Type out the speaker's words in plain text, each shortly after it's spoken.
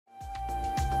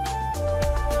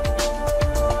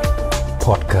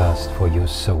podcast for your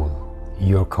soul,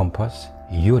 your compass,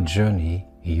 your journey,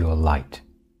 your light.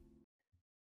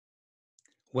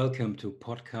 Welcome to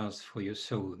Podcast for Your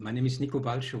Soul. My name is Nico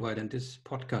Balschuweit, and this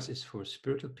podcast is for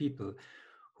spiritual people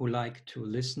who like to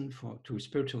listen to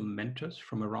spiritual mentors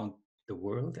from around the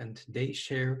world, and they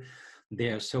share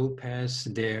their soul paths,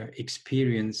 their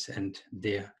experience, and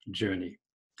their journey.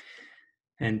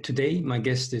 And today, my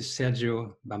guest is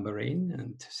Sergio Bambaren,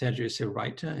 and Sergio is a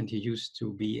writer, and he used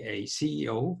to be a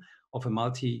CEO of a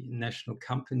multinational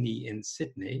company in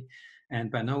Sydney.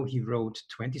 And by now, he wrote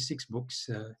 26 books,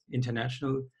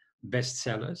 international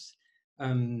bestsellers.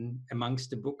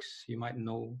 Amongst the books, you might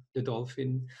know The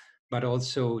Dolphin, but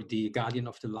also The Guardian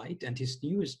of the Light. And his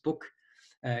newest book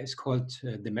is called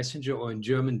The Messenger, or in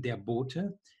German, Der Bote,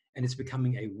 and it's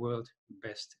becoming a world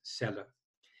bestseller.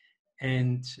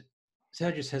 And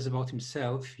Sergio says about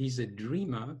himself, he's a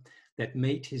dreamer that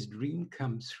made his dream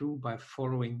come through by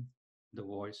following the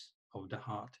voice of the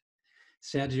heart.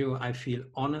 Sergio, I feel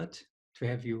honored to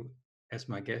have you as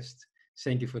my guest.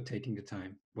 Thank you for taking the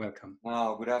time. Welcome.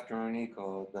 Good afternoon,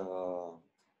 Nico.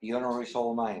 The honor is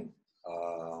all mine.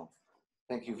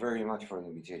 Thank you very much for the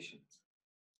invitation.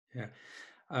 Yeah.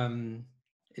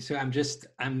 So I'm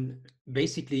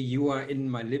basically, you are in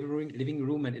my living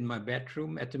room and in my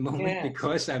bedroom at the moment. Yes.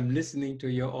 Because I'm listening to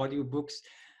your audiobooks.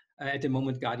 At the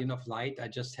moment, Guardian of Light. I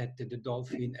just had the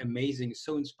Dolphin, amazing,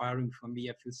 so inspiring for me.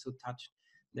 I feel so touched.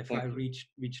 Therefore, I reached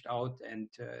out, and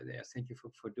thank you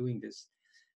for doing this.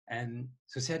 And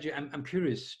so, Sergio, I'm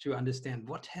curious to understand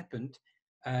what happened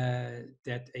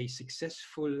that a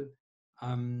successful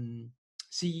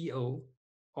CEO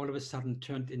all of a sudden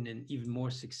turned in an even more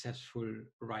successful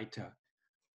writer.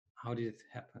 How did it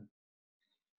happen?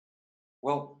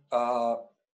 Well,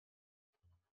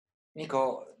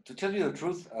 Nico, to tell you the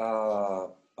truth,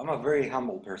 I'm a very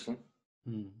humble person.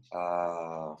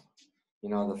 The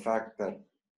fact that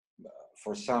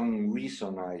for some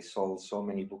reason I sold so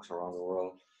many books around the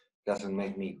world doesn't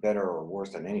make me better or worse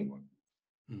than anyone.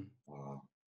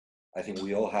 I think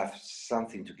we all have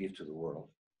something to give to the world.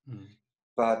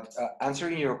 But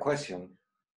answering your question,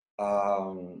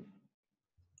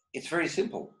 it's very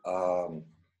simple.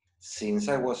 Since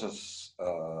I was a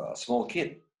small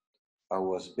kid, I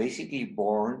was basically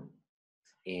born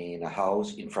in a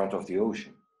house in front of the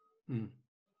ocean.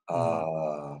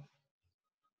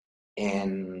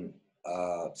 And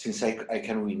since I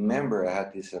can remember, I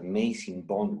had this amazing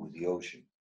bond with the ocean.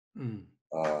 And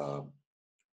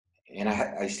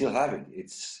I still have it.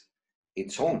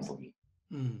 It's home for me.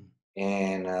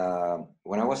 And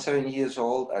when I was 7 years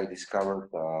old, I discovered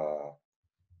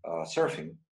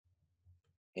surfing.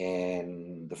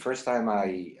 And the first time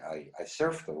I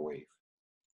surfed a wave,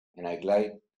 and I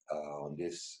glide on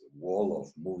this wall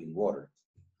of moving water,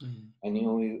 I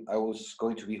knew I was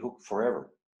going to be hooked forever.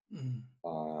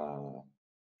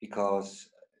 Because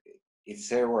it's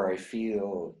there where I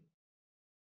feel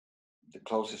the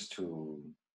closest to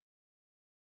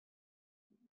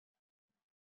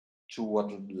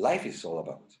what life is all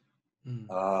about.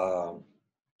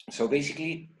 So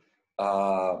basically,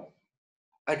 I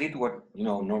did what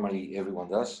normally everyone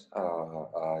does.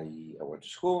 I went to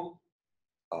school.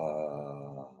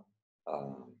 I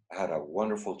had a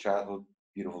wonderful childhood,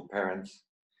 beautiful parents,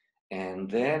 and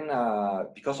then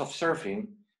because of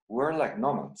surfing, we're like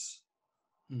nomads,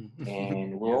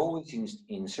 and we're always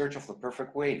in search of the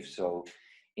perfect wave. So,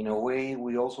 in a way,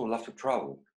 we also love to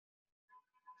travel.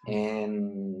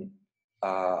 And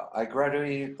I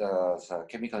graduated as a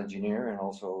chemical engineer and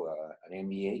also an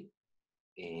MBA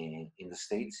in the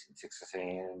States, in Texas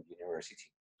A&M University.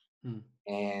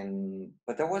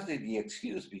 But that was the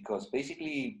excuse, because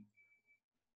basically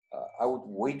I would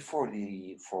wait for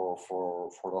the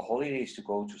holidays to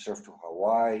go to surf to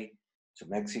Hawaii, to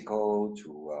Mexico,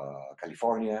 to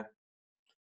California.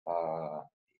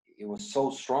 It was so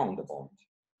strong, the bond.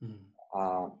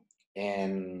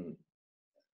 And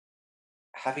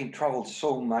having traveled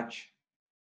so much,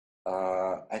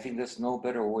 I think there's no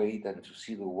better way than to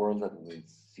see the world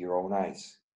with your own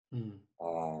eyes.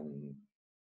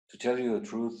 To tell you the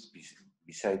truth,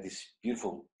 beside this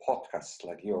beautiful podcast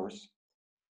like yours,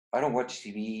 I don't watch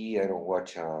TV, I don't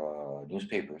watch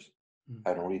newspapers,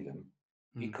 I don't read them,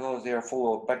 because they are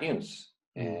full of bad news,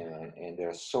 and there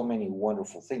are so many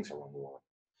wonderful things around the world.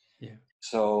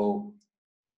 So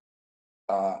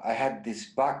I had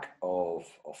this bug of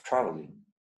traveling.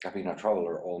 I've been a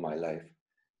traveler all my life.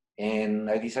 And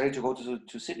I decided to go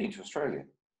to Sydney, to Australia.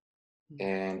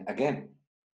 And again,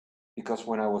 because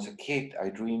when I was a kid, I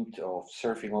dreamed of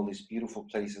surfing all these beautiful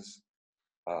places,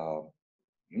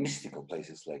 mystical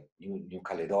places like New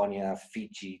Caledonia,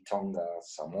 Fiji, Tonga,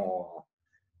 Samoa,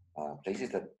 places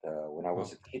that when I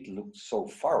was Wow. a kid looked so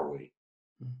far away,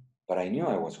 but I knew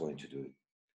I was going to do it.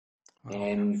 Wow.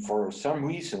 And for some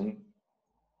reason,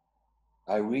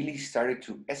 I really started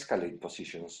to escalate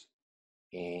positions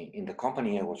in the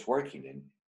company I was working in.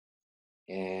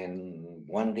 And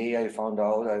one day I found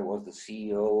out I was the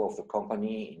CEO of the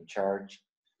company in charge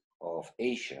of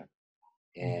Asia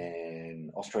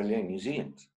and Australia and New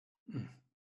Zealand.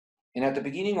 And at the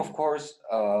beginning, of course,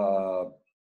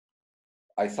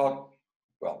 I thought,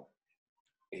 well,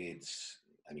 I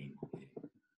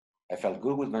felt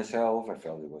good with myself. I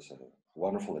felt it was a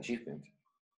wonderful achievement.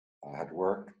 I had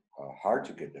worked hard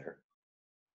to get there.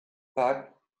 But,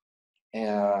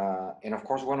 and of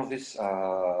course, one of these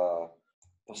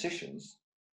positions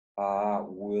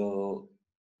will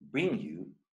bring you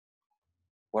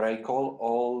what I call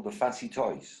all the fancy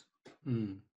toys,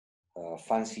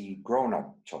 fancy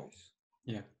grown-up toys.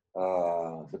 Yeah.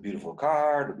 The beautiful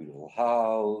car, the beautiful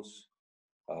house,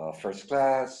 first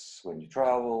class when you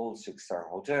travel, 6-star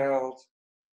hotels,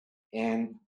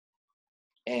 and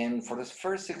for the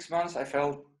first 6 months I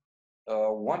felt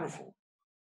wonderful.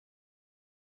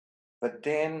 But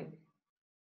then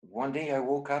one day I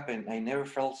woke up and I never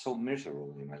felt so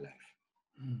miserable in my life.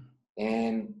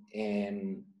 And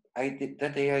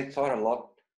that day I thought a lot,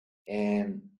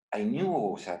 and I knew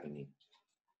what was happening.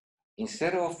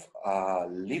 Instead of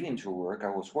living to work, I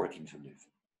was working to live.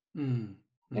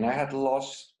 And I had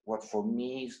lost what for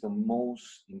me is the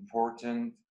most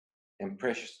important and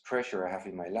precious treasure I have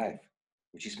in my life,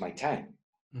 which is my time.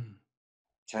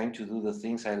 Time to do the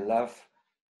things I love,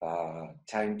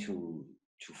 time to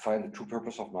find the true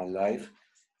purpose of my life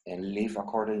and live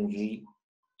accordingly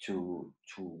to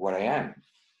what I am.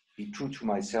 Be true to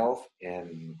myself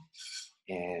and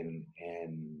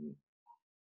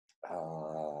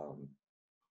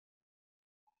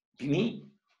be me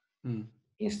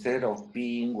instead of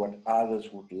being what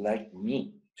others would like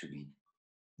me to be.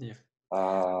 Yeah.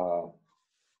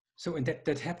 So, and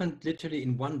that happened literally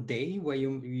in one day where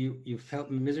you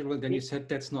felt miserable, then you said,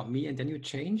 that's not me, and then you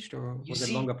changed, or was it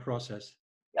a longer process?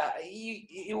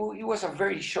 It was a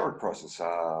very short process.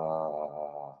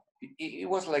 It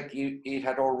was like it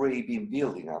had already been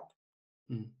building up.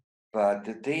 But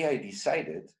the day I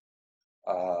decided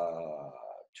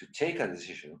to take a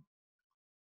decision,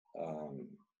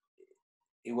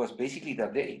 it was basically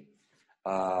that day.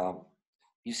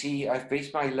 You see, I've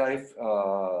based my life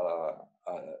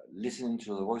listening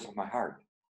to the voice of my heart,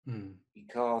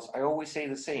 because I always say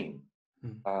the same.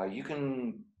 You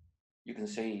can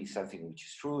say something which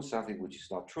is true, something which is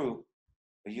not true,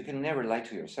 but you can never lie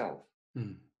to yourself.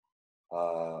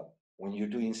 When you're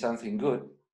doing something good,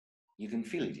 you can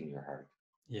feel it in your heart.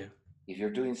 Yeah. If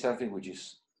you're doing something which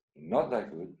is not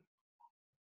that good,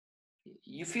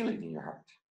 you feel it in your heart.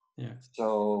 Yeah.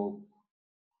 So,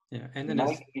 yeah, and in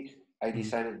my case, I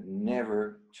decided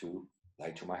never to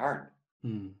lie to my heart.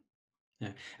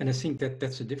 Yeah, and I think that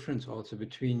that's a difference also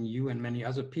between you and many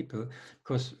other people,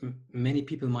 because many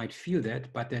people might feel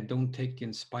that, but they don't take the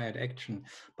inspired action.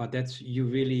 But that's you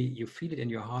feel it in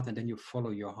your heart, and then you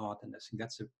follow your heart, and I think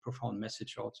that's a profound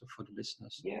message also for the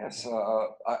listeners. Yes.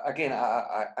 Again,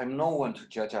 I'm no one to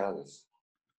judge others.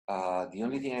 The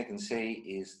only thing I can say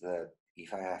is that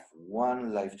if I have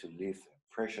one life to live, a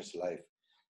precious life,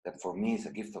 that for me is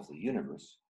a gift of the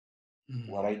universe,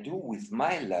 what I do with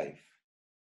my life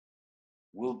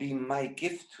will be my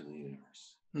gift to the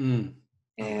universe.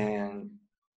 And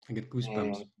I get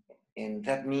goosebumps. And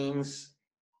that means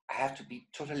I have to be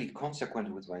totally consequent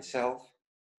with myself,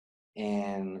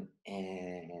 and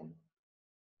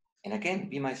again,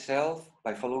 be myself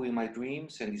by following my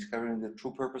dreams and discovering the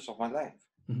true purpose of my life.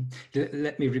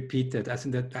 Let me repeat that. I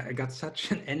think that I got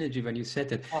such an energy when you said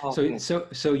that. Oh,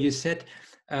 so you said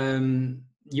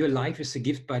your life is a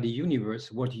gift by the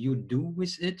universe. What you do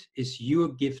with it is your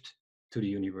gift to the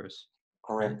universe.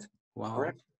 Correct. Wow.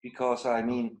 Correct. Because I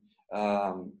mean,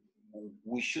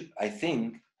 we should. I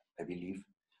believe,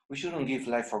 we shouldn't give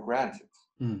life for granted.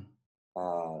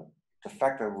 The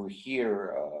fact that we're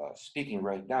here speaking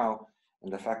right now,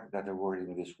 and the fact that we're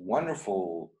in this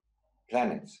wonderful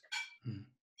planet,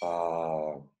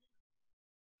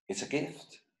 it's a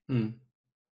gift.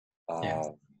 Yeah.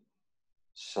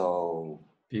 So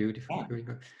beautiful, yeah.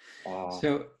 beautiful.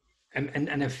 So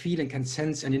and I feel and can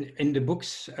sense, and in the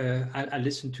books I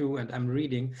listen to and I'm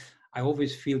reading, I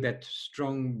always feel that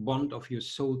strong bond of your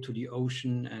soul to the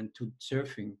ocean and to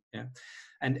surfing. Yeah,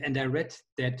 and I read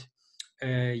that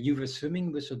you were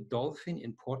swimming with a dolphin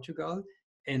in Portugal,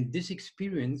 and this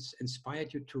experience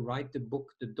inspired you to write the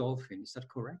book The Dolphin. Is that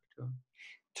correct? Or?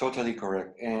 Totally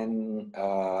correct. And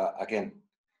again,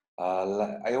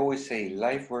 I always say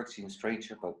life works in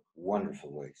strange but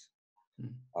wonderful ways.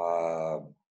 Uh,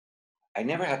 I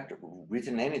never had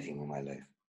written anything in my life.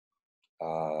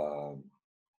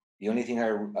 The only thing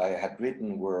I had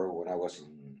written were when I was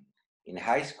in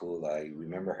high school. I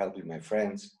remember helping my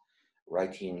friends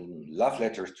writing love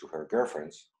letters to her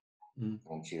girlfriends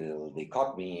until they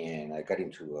caught me and I got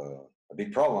into a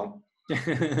big problem.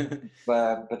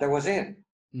 but that was it.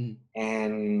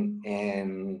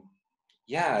 And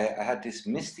yeah, I had this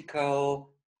mystical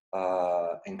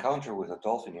encounter with a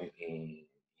dolphin in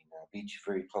a beach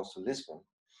very close to Lisbon,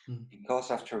 because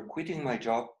after quitting my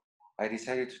job, I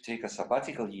decided to take a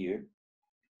sabbatical year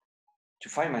to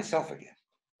find myself again.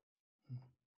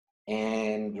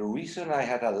 And the reason I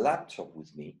had a laptop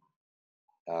with me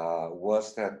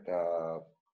was that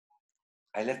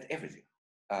I left everything.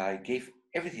 I gave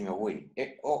everything away.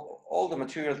 All the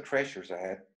material treasures I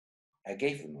had, I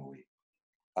gave them away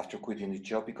after quitting the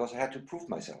job because I had to prove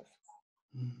myself.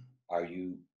 Are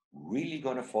you really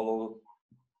going to follow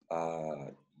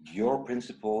your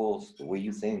principles, the way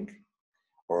you think?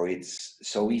 Or it's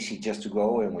so easy just to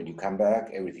go and when you come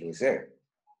back, everything is there?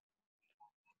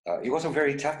 It was a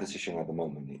very tough decision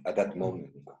at that moment.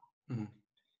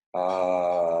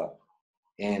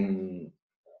 And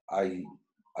I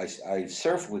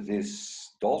surfed with this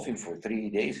dolphin for 3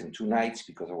 days and 2 nights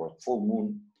because of a full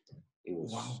moon. It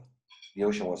was the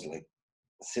ocean was like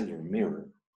a silver mirror.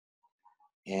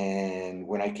 And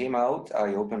when I came out,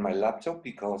 I opened my laptop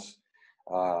because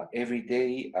every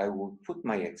day I would put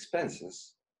my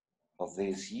expenses of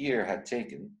this year had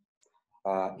taken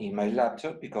in my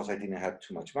laptop because I didn't have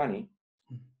too much money.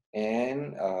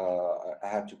 And I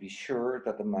had to be sure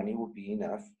that the money would be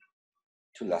enough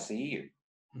to last a year.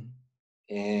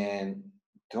 And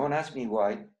don't ask me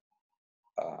why.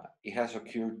 It has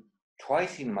occurred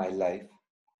twice in my life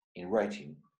in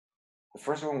writing. The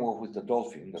first one was with the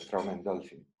dolphin, the Traumen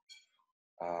dolphin.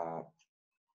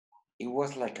 It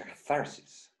was like a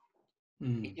catharsis.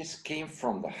 It just came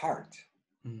from the heart.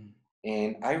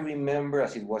 And I remember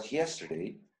as it was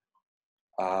yesterday,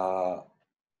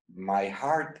 my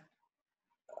heart,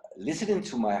 listening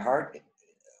to my heart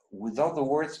without the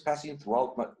words passing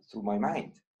through my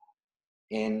mind.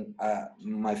 And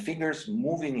my fingers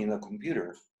moving in the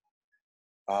computer,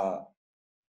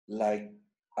 like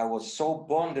I was so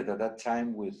bonded at that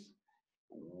time with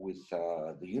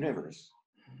the universe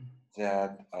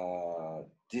that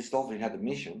this dolphin had a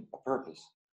mission, a purpose.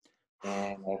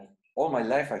 And all my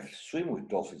life I've swim with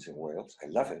dolphins and whales. I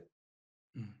love it.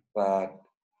 But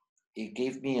it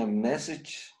gave me a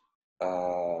message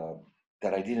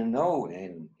that I didn't know,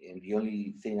 and the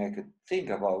only thing I could think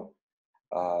about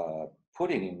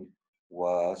putting in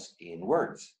was in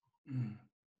words.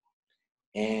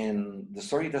 And the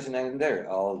story doesn't end there.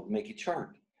 I'll make it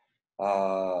short.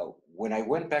 When I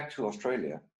went back to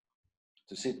Australia,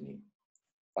 to Sydney,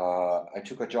 I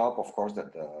took a job, of course,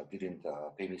 that didn't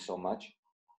pay me so much,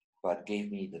 but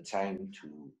gave me the time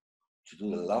to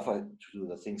do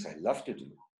the things I love to do.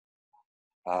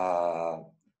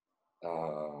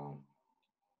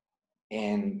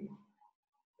 And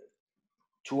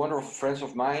two wonderful friends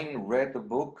of mine read the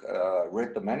book,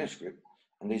 read the manuscript,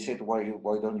 and they said, why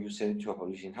don't you send it to a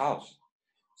publishing house?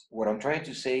 What I'm trying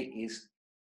to say is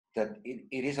that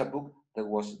it is a book that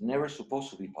was never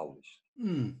supposed to be published.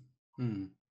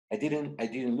 I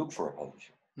didn't look for a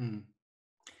publisher.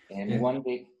 And yeah.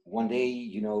 one day,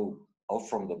 you know, out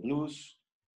from the blues,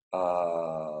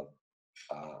 a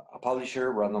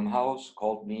publisher, Random House,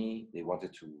 called me. They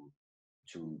wanted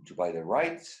to buy the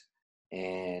rights,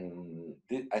 and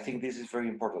I think this is very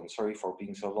important. Sorry for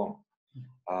being so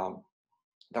long.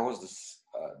 That was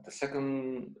the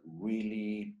second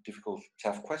really difficult,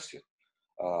 tough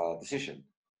decision.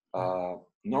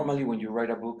 Normally, when you write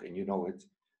a book and you know it,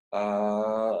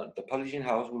 the publishing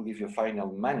house will give you a final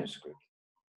manuscript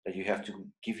that you have to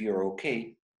give your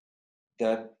okay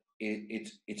that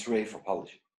it's ready for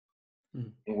publishing.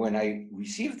 And when I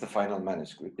received the final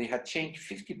manuscript, they had changed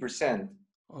 50%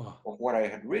 of what I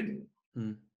had written.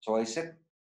 So I said,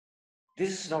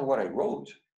 this is not what I wrote.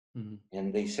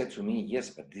 And they said to me, yes,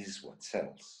 but this is what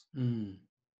sells.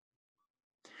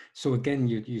 So again,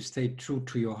 you stayed true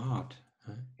to your heart.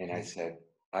 And I said,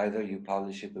 either you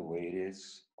publish it the way it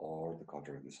is or the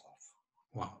contract is off.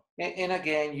 Wow. And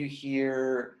again, you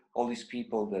hear all these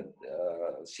people that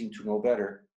seem to know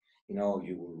better. You know,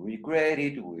 you will regret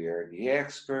it. We are the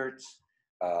experts.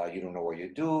 You don't know what you're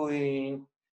doing.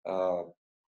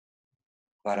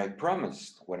 But I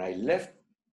promised when I left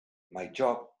my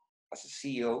job as a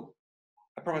CEO,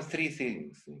 I promised 3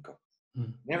 things, Nico.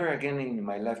 Never again in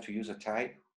my life to use a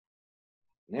tie.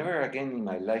 Never again in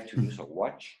my life to use a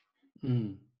watch.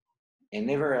 and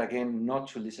never again not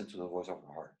to listen to the voice of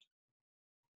the heart.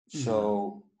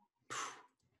 So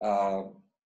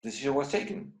decision was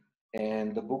taken,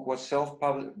 and the book was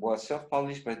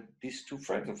self-published by these two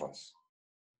friends of us.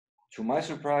 To my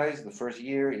surprise, the first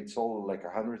year it sold like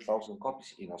 100,000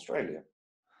 copies in Australia,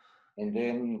 and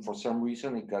then for some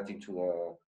reason it got into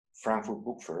the Frankfurt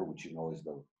Book Fair, which you know is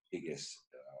the biggest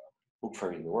book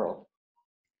fair in the world,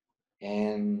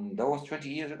 and that was 20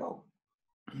 years ago.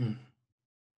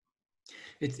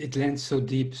 It lands so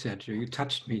deep, Sergio. You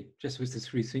touched me just with the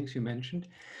three things you mentioned.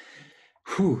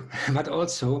 Whew. But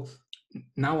also,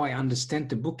 now I understand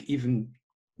the book even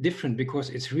different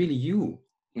because it's really you.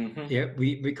 Mm-hmm. Yeah,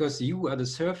 because you are the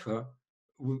surfer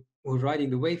who riding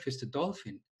the wave with the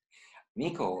dolphin.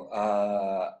 Nico,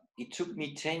 it took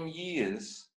me 10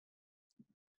 years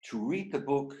to read the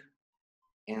book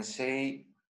and say,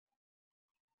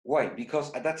 why?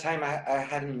 Because at that time I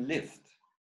hadn't lived.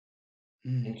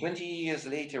 And 20 years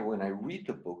later, when I read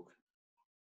the book,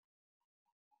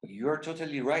 you're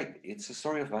totally right. It's the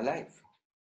story of my life.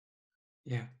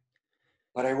 Yeah.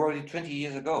 But I wrote it 20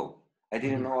 years ago. I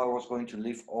didn't know I was going to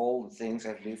live all the things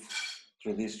I've lived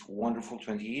through these wonderful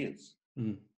 20 years.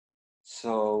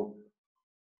 So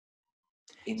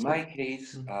in my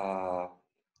case, to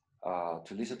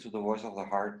listen to the voice of the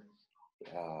heart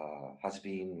has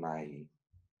been my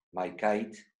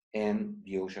guide, and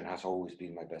the ocean has always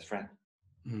been my best friend.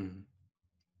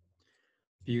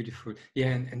 Beautiful. Yeah,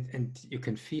 and you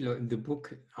can feel in the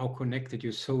book how connected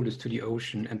your soul is to the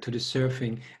ocean and to the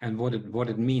surfing and what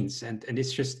it means. And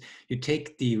it's just, you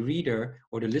take the reader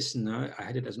or the listener, I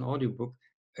had it as an audiobook,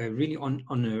 really on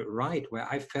a ride where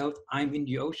I felt I'm in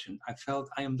the ocean. I felt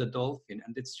I am the dolphin,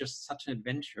 and it's just such an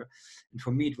adventure. And for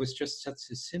me, it was just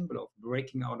such a symbol of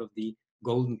breaking out of the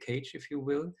golden cage, if you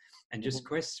will, and just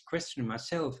questioning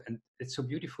myself. And it's so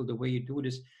beautiful the way you do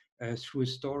this through a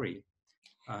story.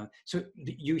 So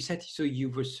you said, so you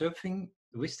were surfing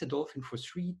with the dolphin for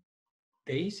 3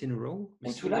 days in a row?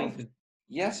 And 2 nights.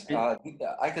 Yes,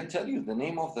 I can tell you the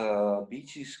name of the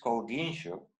beach is called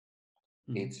Guincho.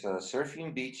 It's a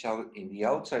surfing beach out in the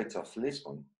outsides of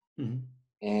Lisbon.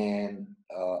 And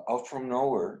out from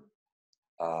nowhere,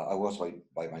 I was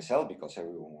by myself because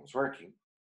everyone was working.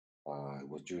 It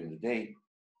was during the day.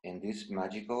 And this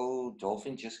magical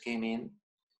dolphin just came in.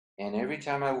 And every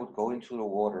time I would go into the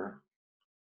water,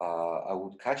 I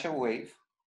would catch a wave,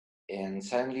 and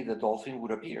suddenly the dolphin would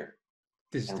appear.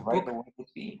 This is and the right book. away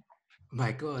would be.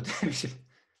 My God.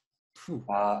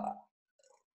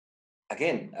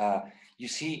 Again, you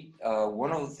see,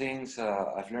 one of the things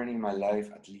I've learned in my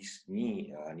life, at least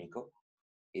me, Nico,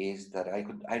 is that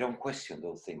I don't question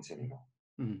those things anymore.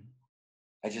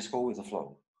 I just go with the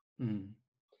flow.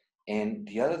 And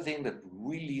the other thing that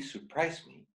really surprised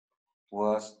me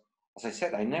was, as I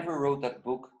said, I never wrote that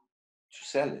book to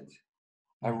sell it.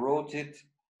 I wrote it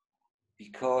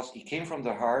because it came from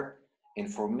the heart,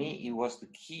 and for me, it was the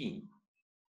key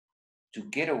to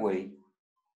get away,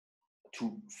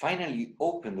 to finally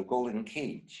open the golden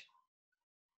cage.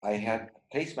 I had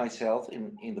placed myself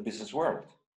in the business world,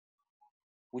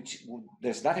 which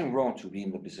there's nothing wrong to be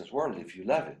in the business world if you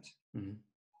love it.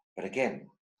 But again,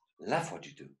 love what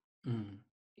you do.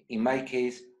 In my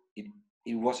case,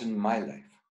 it wasn't my life.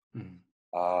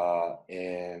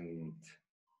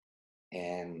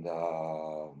 And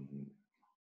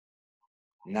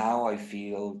now I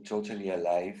feel totally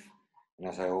alive. And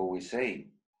as I always say,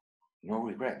 no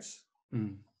regrets.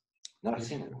 Not a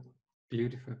single.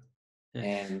 Beautiful. Yeah.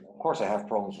 And of course, I have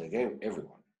problems like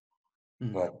everyone,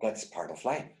 but that's part of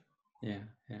life.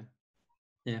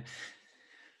 Yeah.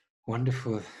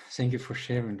 Wonderful. Thank you for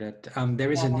sharing that.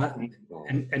 There is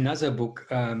another book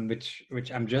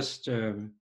which I'm just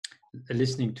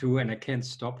listening to, and I can't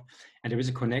stop. And there is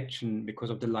a connection because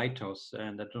of the lighthouse.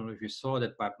 And I don't know if you saw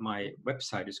that, but my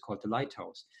website is called The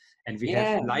Lighthouse. And we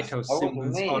have lighthouse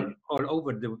symbols all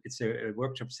over. It's a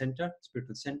workshop center,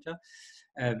 spiritual center,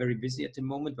 very busy at the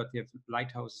moment, but we have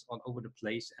lighthouses all over the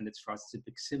place. And it's for us, it's a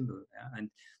big symbol.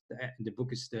 And the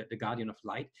book is the Guardian of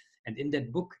Light. And in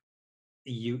that book,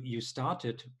 you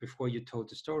started, before you told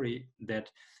the story, that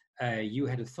you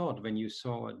had a thought when you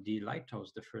saw the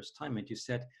lighthouse the first time, and you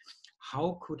said,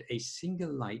 how could a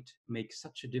single light make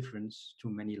such a difference to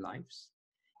many lives?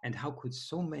 And how could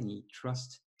so many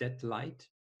trust that light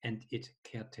and its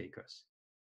caretakers?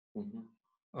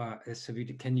 So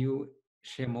can you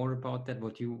share more about that?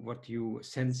 What you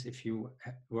sense if you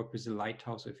work with a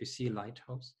lighthouse, or if you see a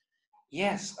lighthouse?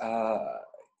 Yes,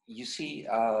 you see,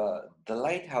 the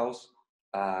lighthouse,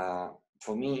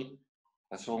 for me,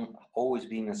 has always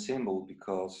been a symbol,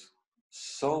 because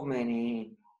so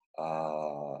many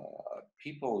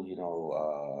people,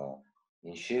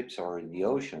 in ships or in the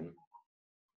ocean,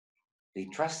 they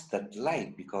trust that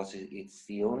light because it's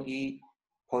the only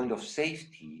point of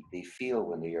safety they feel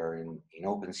when they are in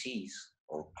open seas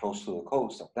or close to the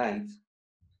coast at night.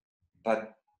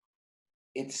 But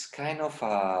it's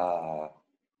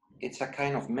it's a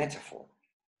kind of metaphor,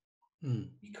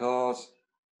 because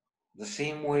the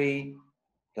same way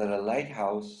that a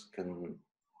lighthouse can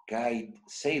guide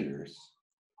sailors,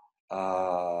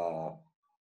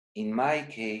 in my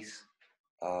case,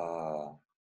 uh,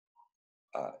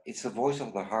 it's the voice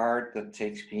of the heart that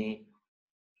takes me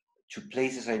to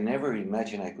places I never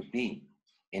imagined I could be.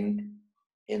 And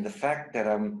the fact that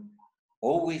I'm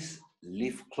always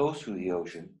live close to the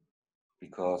ocean,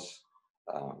 because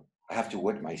I have to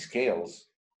wet my scales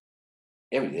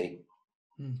every day.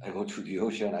 I go to the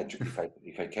ocean.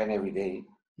 If I can every day,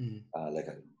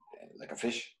 like a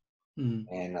fish,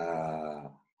 and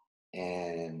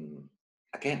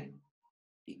again,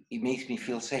 it makes me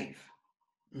feel safe.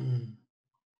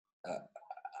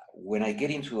 When I get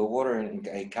into the water and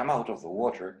I come out of the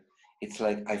water, it's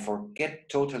like I forget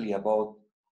totally about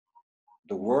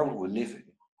the world we live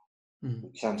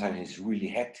in. Sometimes it's really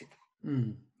hectic.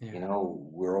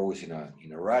 We're always in a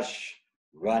rush,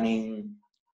 running.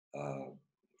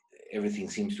 Everything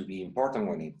seems to be important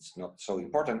when it's not so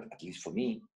important, at least for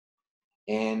me.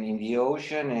 And in the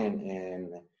ocean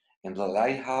and the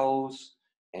lighthouse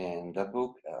and that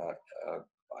book,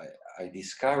 I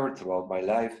discovered throughout my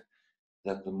life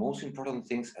that the most important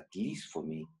things, at least for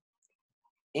me,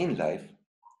 in life,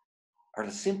 are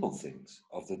the simple things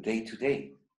of the day to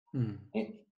day,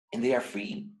 and they are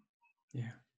free.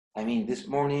 Yeah. I mean, this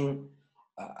morning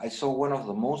I saw one of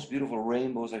the most beautiful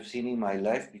rainbows I've seen in my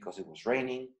life because it was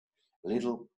raining a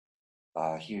little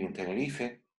here in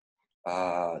Tenerife.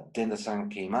 Then the sun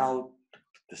came out.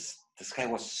 The sky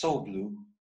was so blue,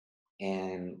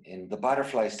 and the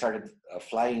butterflies started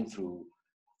flying through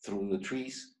the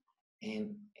trees,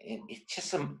 and it's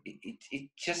just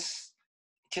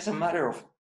a matter of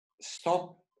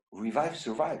stop, revive,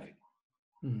 survive.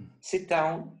 Sit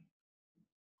down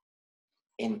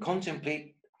and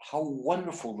contemplate how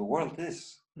wonderful the world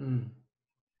is.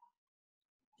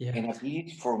 Yeah. And at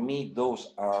least for me,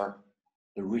 those are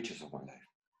the riches of my life.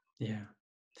 Yeah.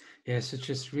 Yeah. So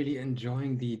just really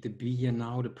enjoying the be here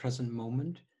now, the present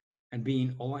moment, and being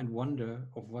in awe and wonder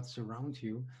of what's around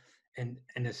you. And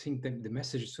I think that the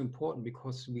message is so important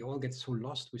because we all get so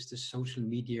lost with the social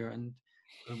media and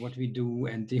what we do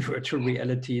and the virtual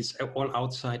realities all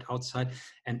outside,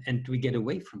 and we get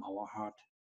away from our heart.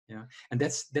 Yeah. And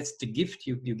that's the gift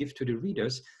you give to the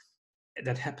readers.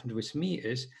 That happened with me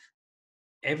is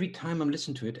every time I'm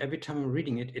listening to it, every time I'm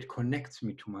reading it, it connects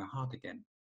me to my heart again.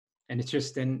 And it's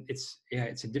just then it's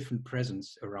a different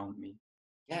presence around me.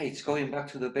 Yeah, it's going back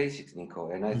to the basics,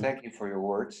 Nico, and I thank you for your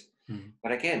words.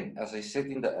 But again, as I said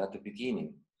at the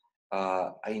beginning,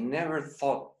 I never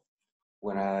thought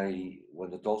when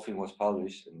the Dolphin was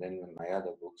published, and then in my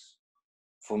other books,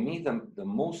 for me the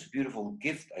most beautiful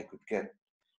gift I could get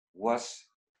was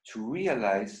to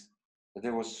realize that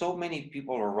there were so many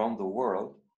people around the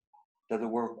world that they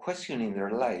were questioning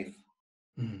their life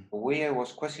the way I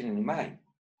was questioning mine.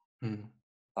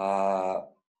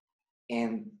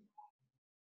 And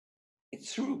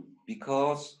it's true,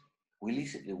 because we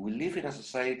live in a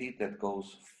society that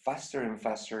goes faster and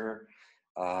faster,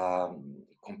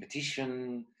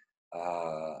 competition,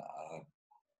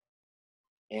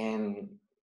 and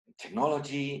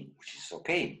technology, which is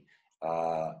okay.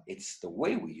 It's the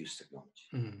way we use technology.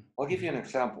 I'll give you an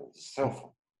example: the cell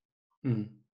phone.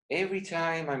 Every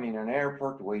time I'm in an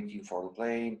airport waiting for the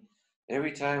plane,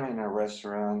 every time I'm in a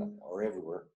restaurant or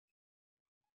everywhere,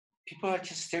 people are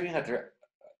just staring at their,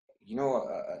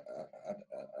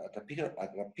 at a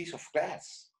piece of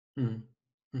glass,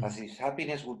 as if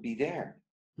happiness would be there.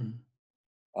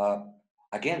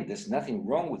 Again, there's nothing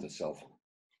wrong with the cell phone.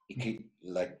 It could,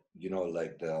 like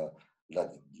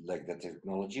the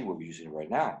technology we're using right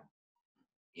now.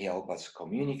 It helps us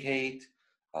communicate.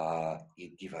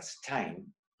 It gives us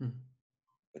time,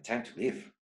 but time to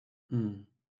live.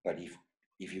 But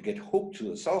if you get hooked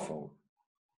to a cell phone,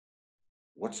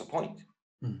 what's the point?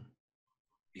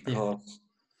 Because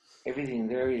everything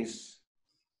there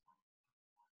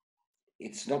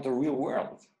it's not the real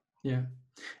world. Yeah.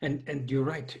 And you're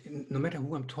right. No matter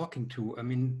who I'm talking to, I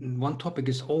mean, one topic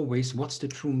is always what's the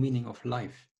true meaning of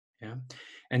life. Yeah.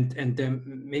 And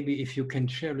maybe if you can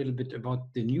share a little bit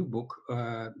about the new book,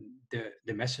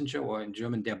 the Messenger, or in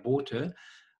German, Der Bote,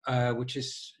 which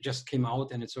is just came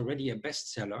out and it's already a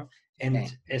bestseller.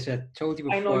 And as I told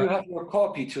you I know before, you have your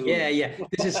copy too. yeah,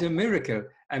 this is a miracle.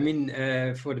 I mean,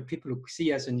 for the people who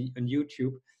see us on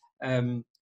YouTube,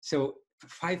 so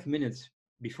 5 minutes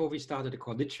before we started the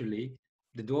call, literally,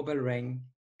 the doorbell rang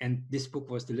and this book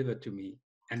was delivered to me.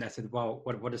 And I said, wow,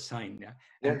 what a sign. Yeah.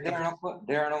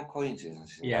 There are no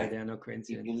coincidences in life. There are no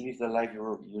coincidences. You live the life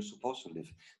you're supposed to live.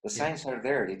 The signs are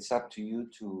there. It's up to you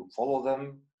to follow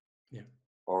them. Yeah.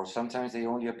 Or sometimes they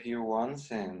only appear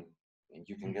once and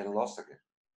you can get lost again.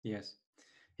 Yes.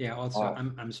 Yeah. Also,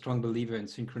 I'm a strong believer in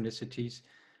synchronicities.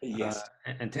 Yes.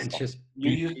 And then just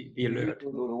be alert.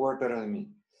 You the word better than me.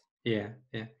 Yeah.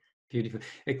 Beautiful.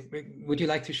 Would you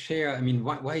like to share? I mean,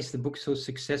 why is the book so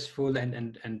successful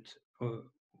and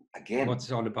again, what's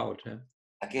it all about?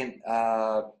 Again,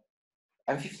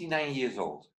 I'm 59 years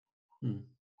old,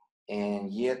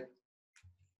 and yet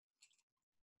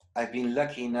I've been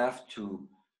lucky enough to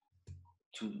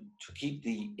keep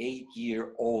the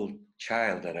 8-year-old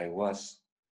child that I was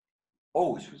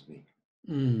always with me.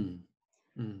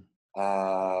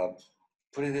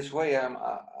 Put it this way,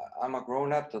 I'm a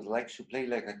grown-up that likes to play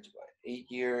like an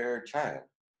 8-year child.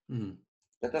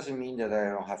 That doesn't mean that I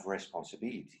don't have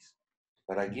responsibilities,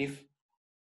 but I give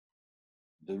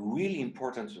the really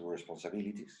important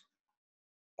responsibilities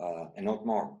and not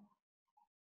more.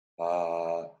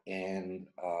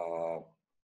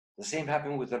 The same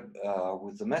happened with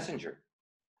the messenger.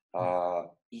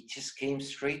 It just came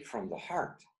straight from the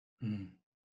heart.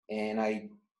 And I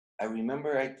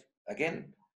remember I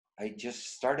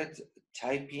just started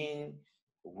typing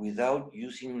without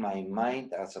using my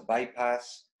mind as a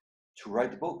bypass to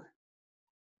write the book.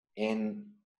 And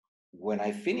when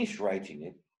I finished writing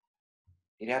it,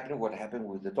 it happened what happened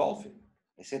with the Dolphin.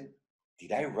 I said,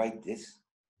 did I write this?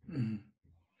 And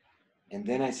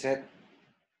then I said,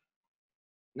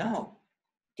 no,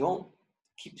 don't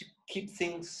keep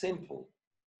things simple.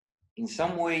 In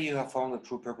some way, you have found the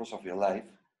true purpose of your life,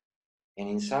 and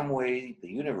in some way, the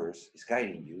universe is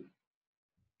guiding you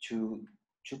to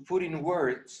put in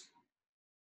words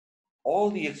all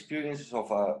the experiences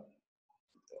of a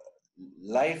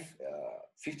life,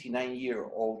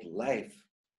 59-year-old life,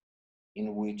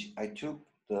 in which I took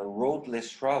the road less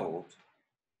traveled,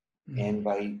 and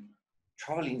by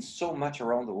traveling so much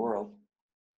around the world,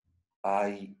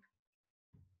 I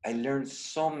learned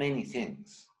so many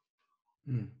things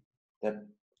that,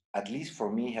 at least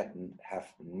for me, have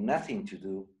nothing to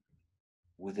do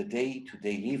with the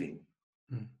day-to-day living.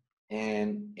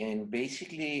 And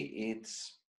basically,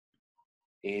 it's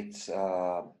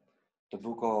the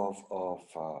book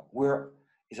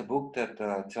it's a book that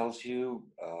tells you,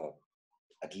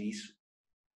 at least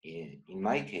in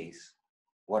my case,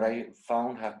 what I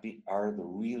found are the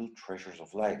real treasures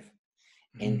of life.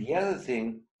 And the other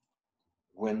thing,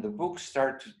 when the book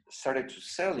started to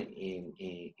sell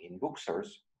in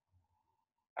bookstores,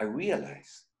 I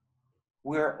realized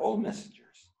we're all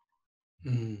messengers.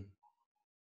 And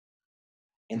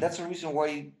that's the reason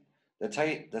why the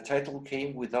title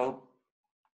came without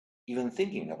even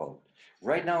thinking about.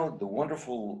 Right now, the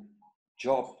wonderful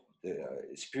job, the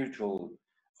spiritual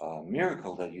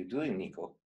miracle that you're doing,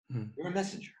 Nico, you're a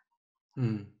messenger.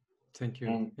 Thank you.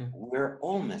 And we're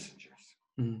all messengers.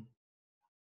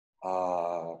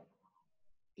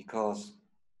 Because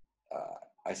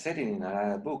I said it in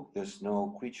another book, there's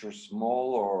no creature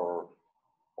small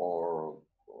or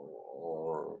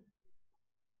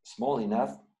small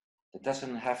enough that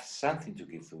doesn't have something to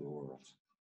give to the world.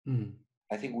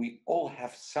 I think we all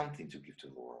have something to give to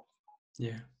the world.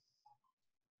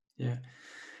 Yeah.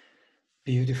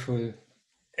 Beautiful.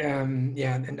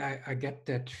 And I get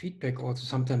that feedback also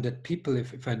sometimes, that people,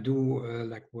 if I do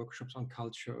like workshops on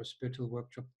culture or spiritual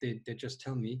workshop, they just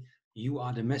tell me, you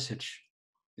are the message.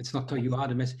 It's not you are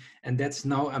the message. And that's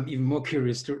now I'm even more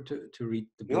curious to read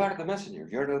the book. You are the messenger.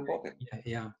 You're the Bote.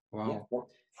 Yeah. Wow. Yeah,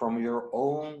 from your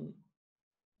own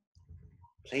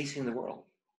place in the world.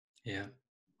 Yeah.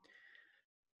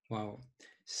 Wow.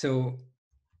 So,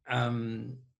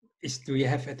 do you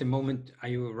have at the moment, are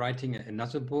you writing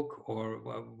another book, or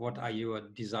what are your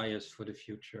desires for the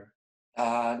future?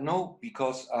 No,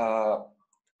 because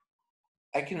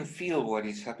I can feel what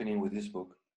is happening with this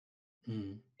book.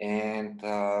 And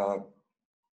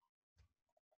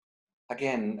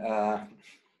again,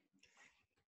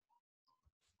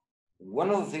 one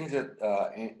of the things that,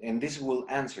 and this will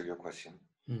answer your question,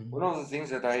 one of the things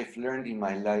that I've learned in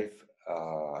my life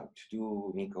to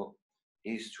do, Nico,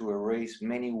 is to erase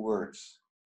many words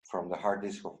from the hard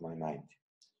disk of my mind.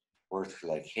 Words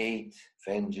like hate,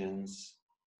 vengeance,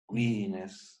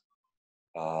 greediness,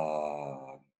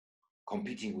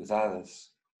 competing with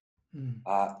others.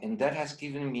 And that has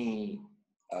given me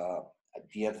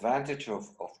the advantage of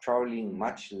traveling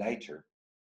much lighter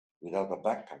without a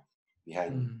backpack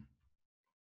behind me.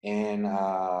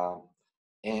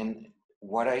 And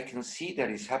what I can see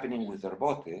that is happening with the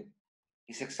Bote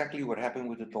is exactly what happened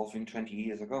with the Dolphin 20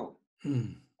 years ago.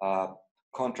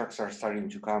 Contracts are starting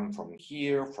to come from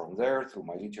here, from there, through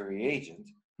my literary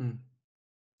agent.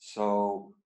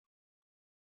 So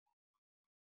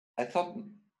I thought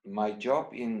my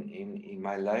job in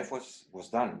my life was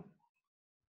done.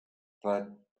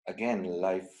 But again,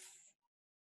 life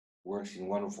works in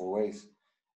wonderful ways.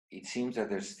 It seems that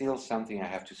there's still something I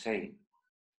have to say,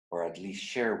 or at least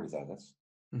share with others.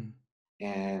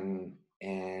 And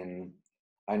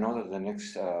I know that the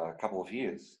next couple of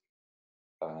years,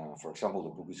 for example, the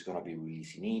book is going to be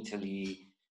released in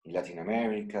Italy, in Latin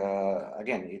America.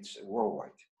 Again, it's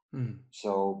worldwide.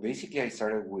 So basically, I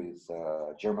started with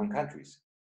German countries,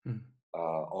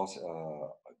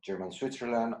 also German,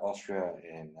 Switzerland, Austria,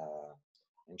 and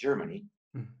Germany.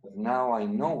 But now I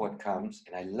know what comes,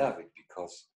 and I love it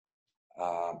because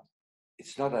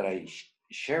it's not that I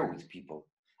share with people.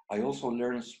 I also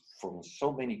learn from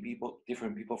so many people,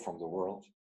 different people from the world,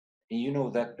 and you know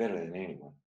that better than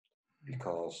anyone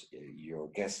because your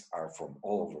guests are from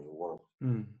all over the world.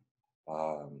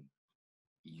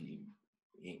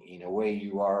 In a way,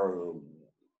 you are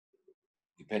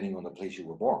depending on the place you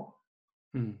were born.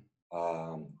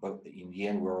 But in the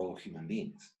end, we're all human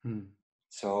beings.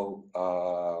 So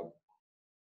I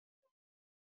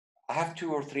have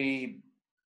 2 or 3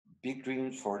 big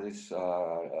dreams for this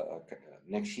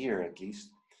next year, at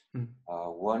least.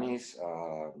 One is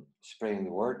spreading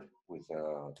the word with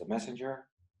the messenger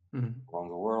around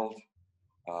the world.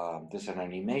 There's an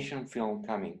animation film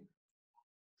coming,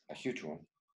 a huge one.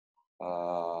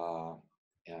 I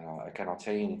cannot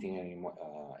say anything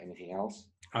else.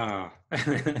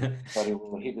 But it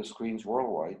will hit the screens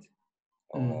worldwide,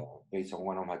 based on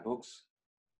one of my books.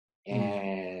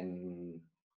 And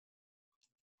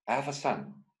I have a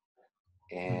son,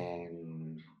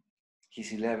 and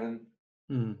he's 11.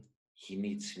 He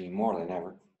needs me more than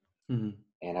ever,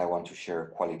 and I want to share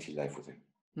quality life with him.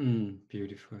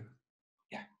 Beautiful.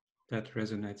 Yeah, that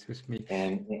resonates with me.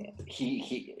 And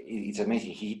it's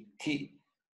amazing.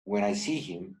 When I see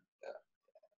him,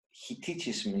 he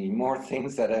teaches me more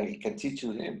things that I can teach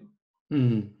to him.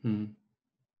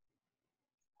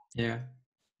 Yeah,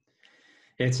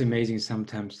 it's amazing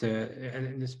sometimes.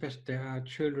 And especially there are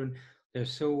children. They're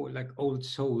so like old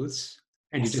souls.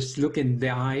 And yes. You just look in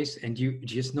their eyes and you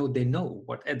just know they know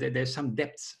what there's some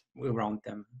depths around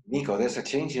them. Nico, there's a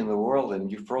change in the world, and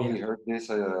you've probably heard this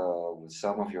with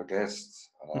some of your guests.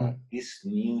 This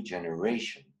new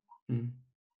generation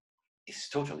is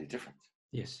totally different.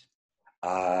 Yes.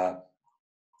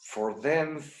 For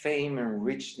them, fame and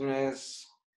richness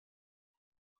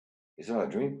is not a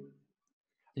dream.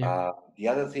 Yeah. The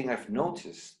other thing I've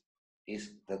noticed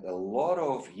is that a lot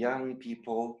of young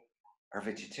people are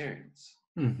vegetarians.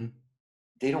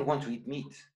 They don't want to eat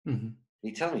meat.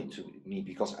 They tell me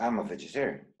because I'm a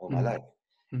vegetarian all my life.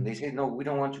 And they say, no, we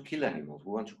don't want to kill animals.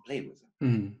 We want to play with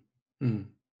them.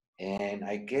 And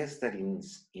I guess that in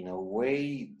a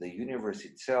way, the universe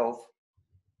itself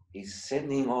is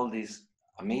sending all these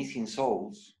amazing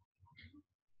souls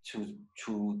to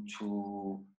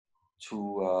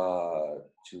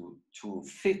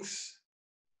fix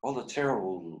all the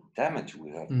terrible damage we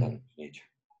have done to nature.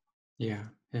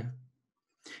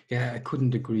 Yeah, I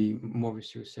couldn't agree more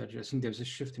with you, Sergio. I think there's a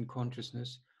shift in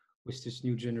consciousness with this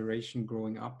new generation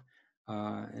growing up.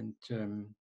 And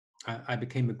I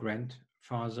became a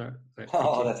grandfather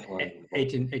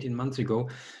 18 months ago.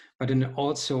 But then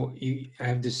also I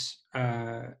have this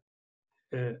Mahesh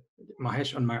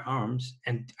on my arms,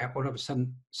 and all of a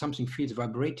sudden something feels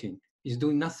vibrating. He's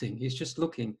doing nothing. He's just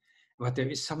looking, but there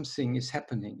is something is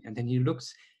happening. And then he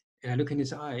looks, and I look in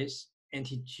his eyes, and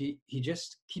he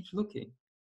just keeps looking.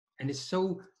 And it's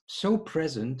so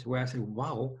present where I say,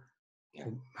 wow,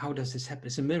 how does this happen?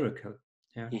 It's a miracle.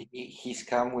 Yeah. He's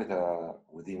come with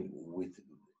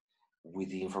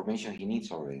the information he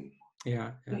needs already.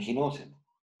 Yeah. And he knows it.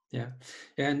 Yeah.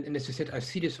 And as you said, I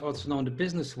see this also now in the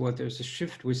business world. There's a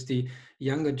shift with the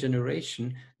younger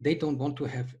generation. They don't want to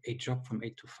have a job from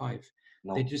 8 to 5.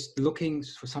 No. They're just looking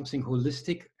for something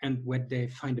holistic and where they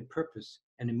find a purpose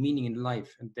and a meaning in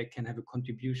life, and they can have a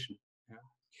contribution. Yeah.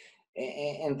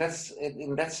 And that's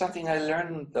something I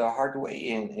learned the hard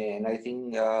way, and I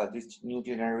think this new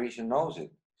generation knows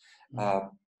it.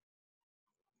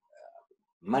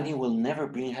 Money will never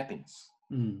bring happiness.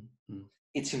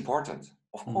 It's important,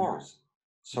 of course.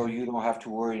 So you don't have to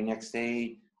worry next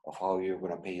day of how you're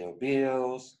going to pay your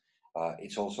bills.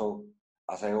 It's also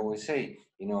as I always say,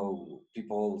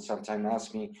 people sometimes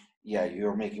ask me, yeah,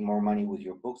 you're making more money with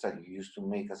your books than you used to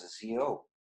make as a CEO.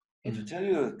 And to tell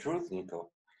you the truth,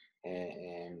 Nico,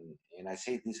 and I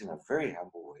say this in a very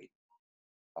humble way,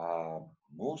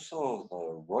 most of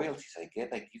the royalties I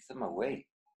get, I give them away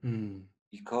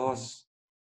because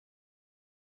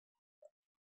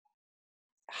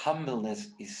humbleness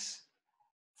is,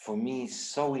 for me,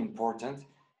 so important.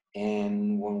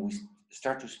 And when we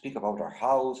start to speak about our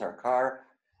house, our car,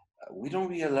 we don't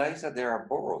realize that there are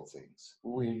borrowed things.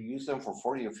 We use them for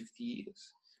 40 or 50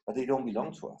 years, but they don't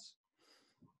belong to us.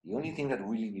 The only thing that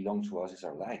really belongs to us is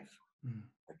our life,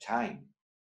 our time.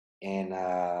 And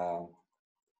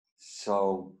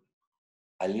so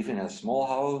I live in a small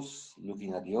house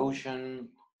looking at the ocean,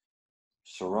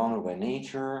 surrounded by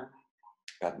nature,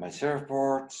 got my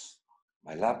surfboards,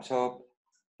 my laptop.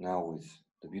 Now with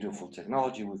the beautiful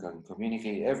technology, we can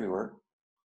communicate everywhere.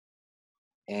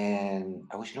 And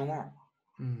I wish no more.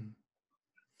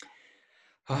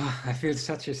 I feel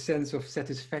such a sense of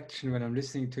satisfaction when I'm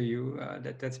listening to you.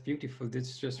 That's beautiful. This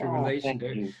is just revelation.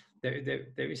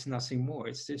 There is nothing more.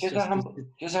 It's just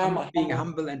being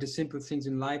humble and the simple things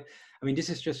in life. I mean, this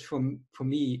is just for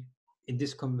me in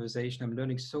this conversation. I'm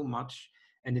learning so much,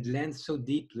 and it lands so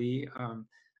deeply.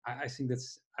 I think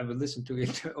I will listen to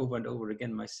it over and over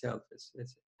again myself. It's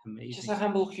amazing. Just a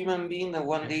humble human being that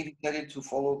one day decided to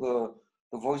follow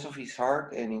the voice of his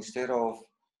heart, and instead of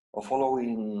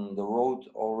following the road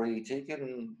already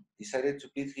taken, decided to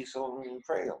beat his own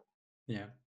trail. Yeah.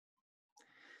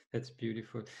 That's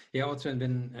beautiful. Yeah, also,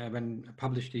 and when I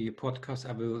publish the podcast,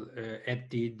 I will add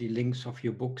the links of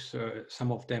your books,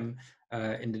 some of them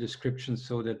in the description,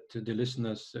 so that the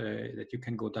listeners, that you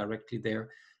can go directly there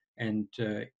and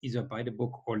either buy the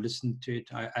book or listen to it.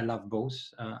 I love both.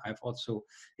 I've also,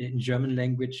 in German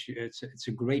language, it's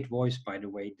a great voice, by the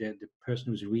way. The person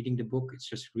who's reading the book, it's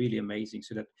just really amazing.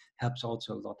 So that helps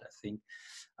also a lot, I think.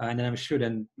 And I'm sure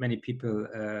then many people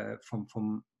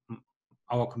from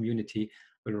our community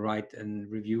will write and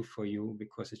review for you,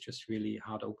 because it's just really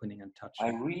heart opening and touching.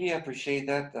 I really appreciate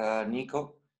that,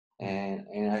 Nico,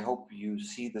 and I hope you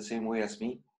see the same way as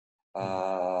me.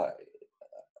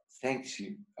 Thank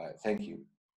you.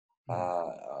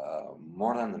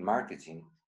 More than the marketing,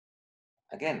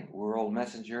 again, we're all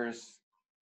messengers.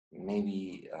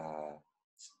 Maybe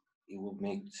it will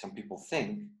make some people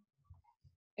think.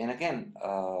 And again,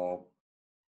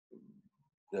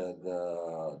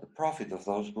 the profit of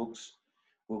those books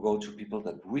will go to people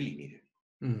that really need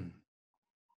it.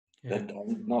 That are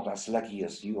not as lucky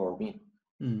as you or me.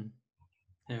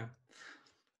 Yeah.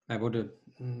 What a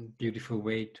beautiful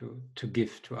way to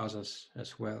give to others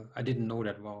as well. I didn't know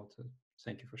that. Wow. So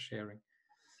thank you for sharing.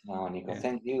 No, Nico,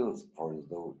 thank you for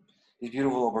this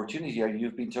beautiful opportunity.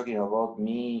 You've been talking about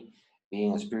me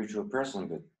being a spiritual person,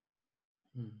 but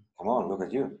come on, look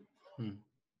at you.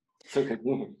 Look at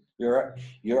you.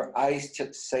 Your eyes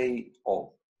just say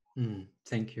all.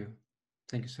 Thank you.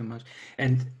 Thank you so much.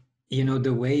 And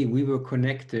the way we were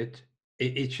connected,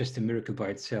 it's just a miracle by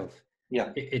itself.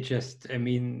 Yeah. It just, I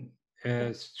mean,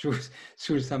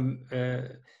 through some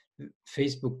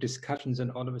Facebook discussions,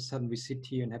 and all of a sudden we sit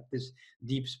here and have this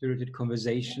deep spirited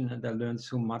conversation, and I learned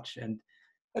so much. And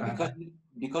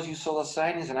because you saw the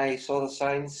signs and I saw the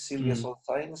signs, Sylvia saw the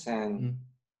signs, and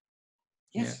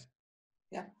yes,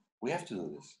 we have to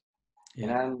do this.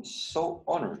 And I'm so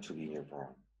honored to be in your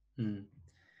program.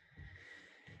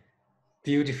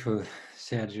 Beautiful,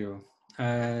 Sergio.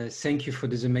 Thank you for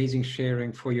this amazing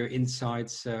sharing, for your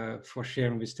insights, for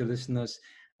sharing with the listeners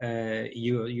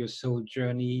your soul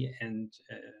journey and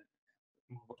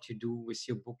what you do with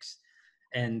your books.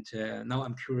 And now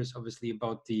I'm curious, obviously,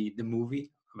 about the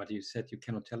movie. But you said you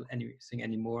cannot tell anything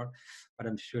anymore, but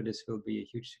I'm sure this will be a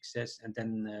huge success. And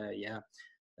then,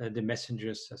 The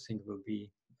Messengers, I think, will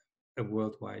be a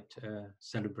worldwide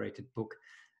celebrated book.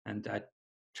 And I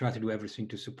try to do everything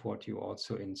to support you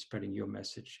also in spreading your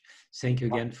message. Thank you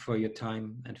again for your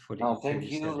time and for the interview.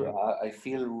 Thank you. I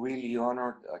feel really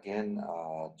honored again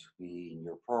to be in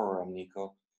your program,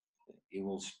 Nico. It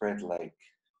will spread like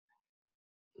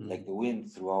the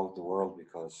wind throughout the world,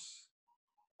 because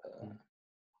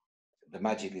the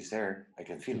magic is there. I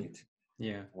can feel it.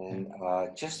 Yeah. And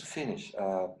just to finish,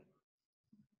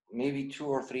 maybe 2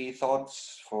 or 3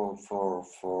 thoughts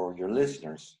for your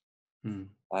listeners.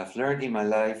 I've learned in my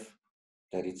life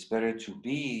that it's better to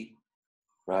be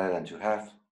rather than to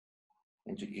have.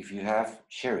 And if you have,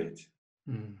 share it.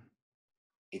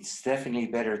 It's definitely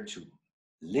better to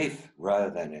live rather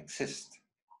than exist.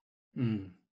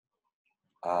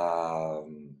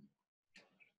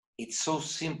 It's so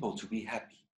simple to be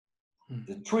happy.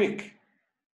 The trick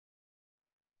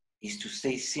is to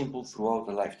stay simple throughout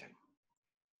the lifetime.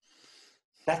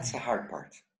 That's the hard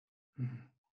part.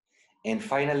 And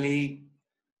finally,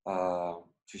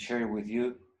 to share with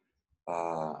you,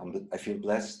 I feel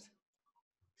blessed.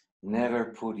 Never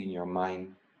put in your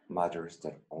mind matters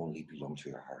that only belong to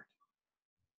your heart.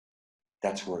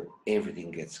 That's where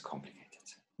everything gets complicated.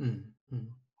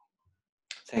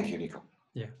 Thank you, Nico.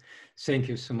 Yeah, thank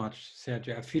you so much,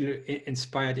 Sergio. I feel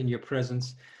inspired in your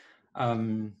presence.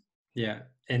 Yeah,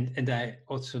 and I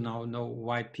also now know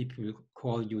why people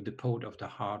call you the poet of the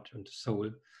heart and the soul.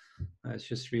 It's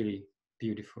just really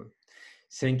beautiful.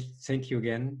 Thank you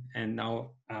again. And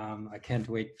now I can't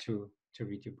wait to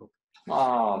read your book.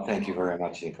 Oh, thank you very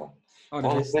much, Nico. All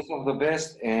the best of the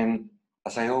best. And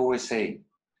as I always say,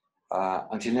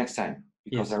 until next time,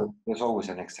 because there's always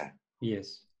a next time.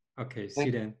 Yes. Okay. See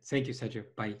you then. Thank you, Sergio.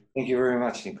 Bye. Thank you very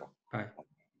much, Nico. Bye.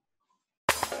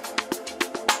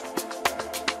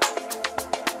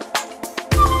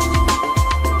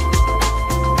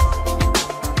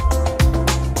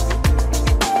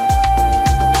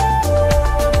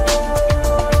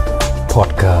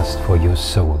 Podcast for your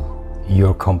soul,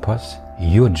 your compass,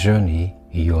 your journey,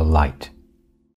 your light.